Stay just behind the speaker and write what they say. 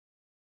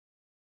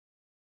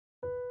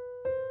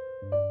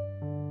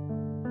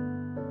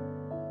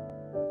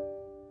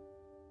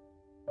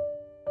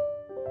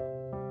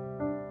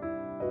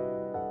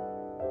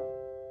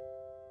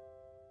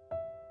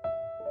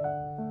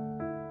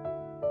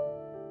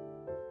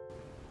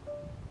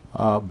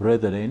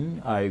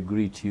Brethren, I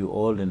greet you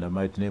all in the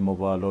mighty name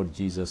of our Lord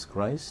Jesus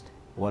Christ.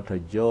 What a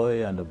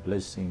joy and a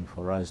blessing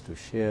for us to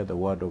share the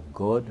Word of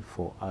God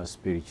for our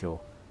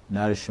spiritual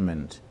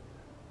nourishment.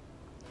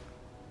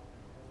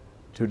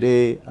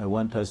 Today, I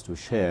want us to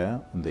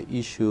share on the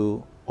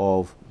issue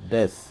of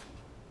death,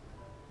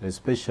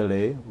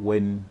 especially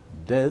when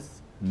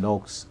death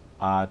knocks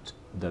at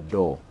the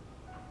door.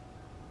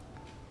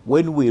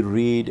 When we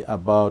read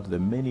about the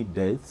many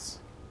deaths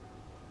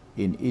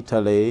in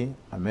Italy,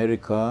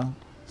 America,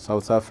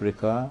 South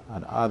Africa,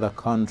 and other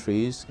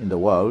countries in the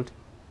world,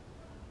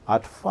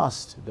 at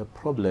first the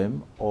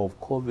problem of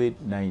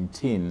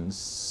COVID-19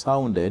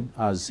 sounded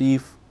as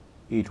if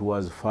it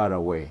was far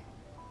away,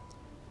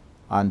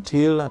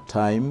 until a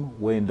time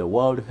when the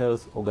World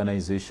Health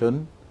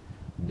Organization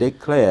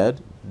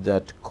declared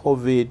that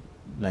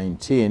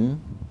COVID-19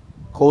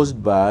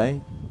 caused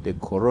by the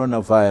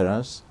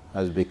coronavirus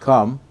has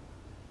become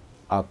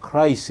a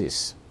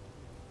crisis.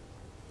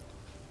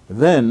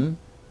 Then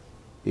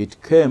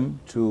it came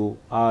to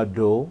our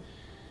door,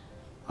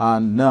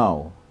 and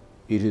now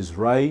it is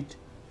right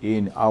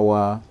in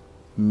our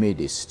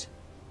midst.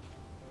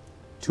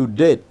 To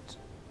date,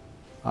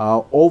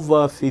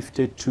 over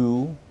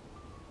 52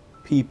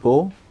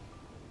 people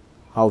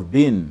have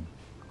been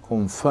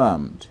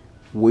confirmed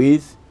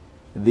with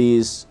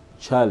this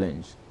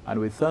challenge. And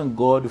we thank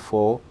God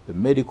for the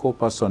medical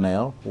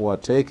personnel who are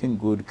taking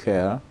good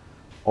care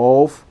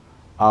of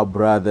our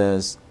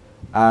brothers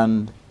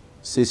and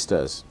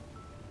sisters.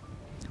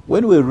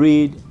 When we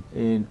read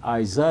in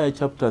Isaiah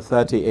chapter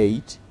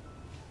 38,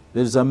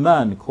 there's a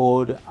man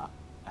called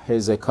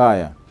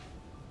Hezekiah.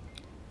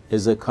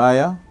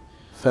 Hezekiah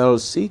fell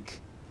sick,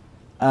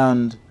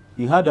 and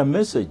he had a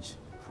message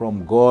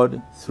from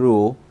God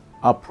through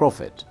a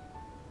prophet.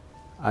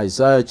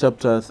 Isaiah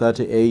chapter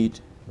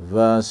 38,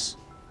 verse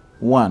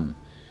 1.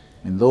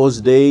 In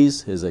those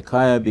days,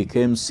 Hezekiah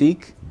became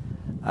sick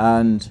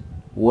and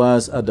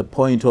was at the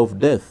point of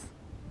death.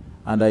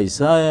 And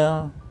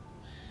Isaiah,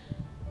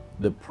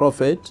 the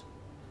prophet,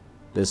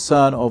 the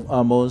son of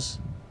Amos,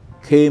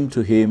 came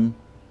to him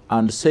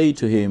and said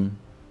to him,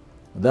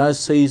 "Thus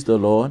says the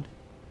Lord,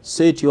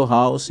 set your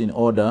house in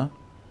order,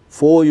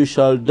 for you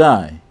shall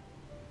die.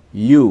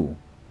 You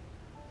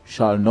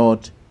shall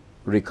not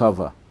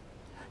recover."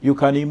 You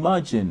can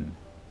imagine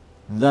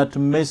that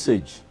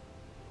message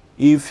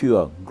if you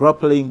are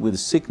grappling with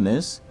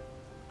sickness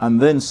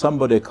and then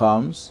somebody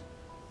comes.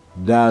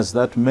 Does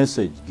that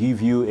message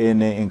give you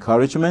any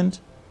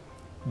encouragement?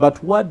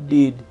 But what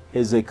did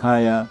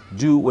Hezekiah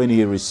do when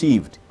he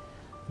received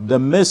the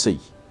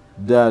message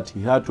that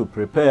he had to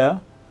prepare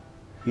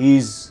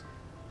his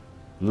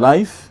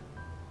life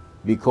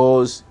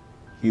because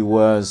he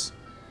was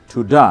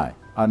to die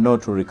and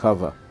not to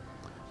recover?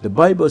 The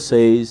Bible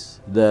says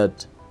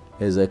that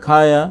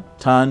Hezekiah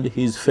turned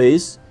his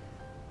face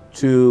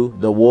to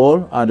the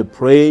wall and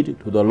prayed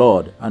to the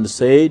Lord and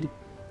said,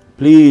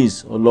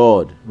 "Please, O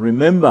Lord,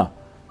 remember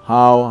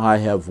how I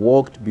have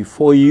walked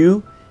before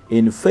you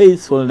in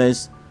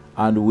faithfulness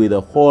and with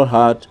a whole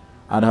heart,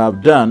 and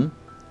have done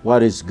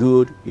what is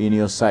good in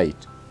your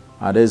sight."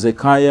 And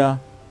Hezekiah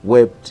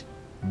wept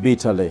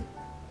bitterly.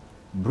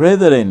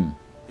 Brethren,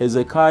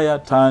 Hezekiah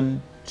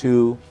turned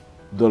to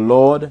the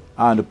Lord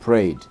and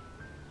prayed.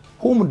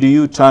 Whom do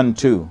you turn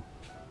to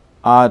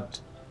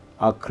at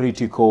a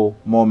critical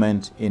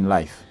moment in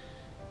life?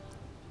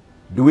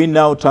 Do we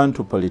now turn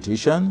to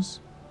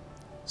politicians,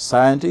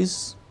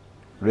 scientists,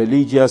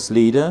 religious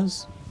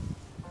leaders?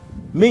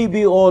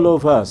 Maybe all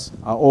of us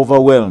are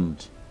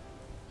overwhelmed,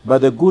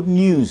 but the good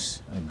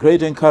news and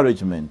great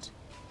encouragement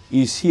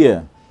is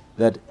here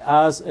that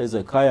as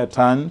Hezekiah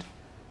turned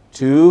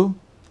to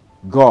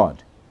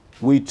God,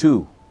 we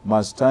too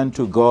must turn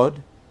to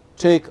God,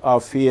 take our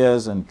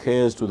fears and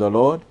cares to the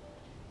Lord,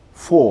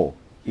 for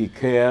He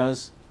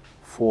cares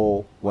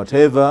for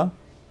whatever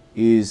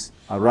is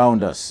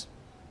around us.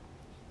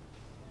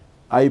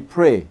 I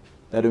pray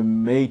that you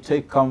may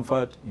take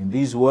comfort in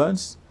these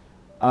words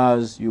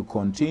as you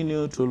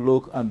continue to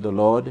look at the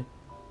Lord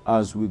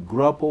as we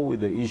grapple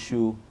with the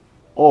issue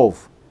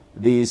of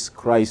this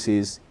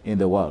crisis in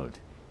the world.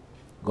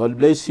 God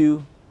bless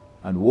you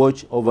and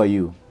watch over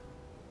you.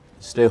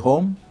 Stay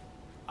home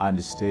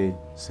and stay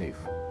safe.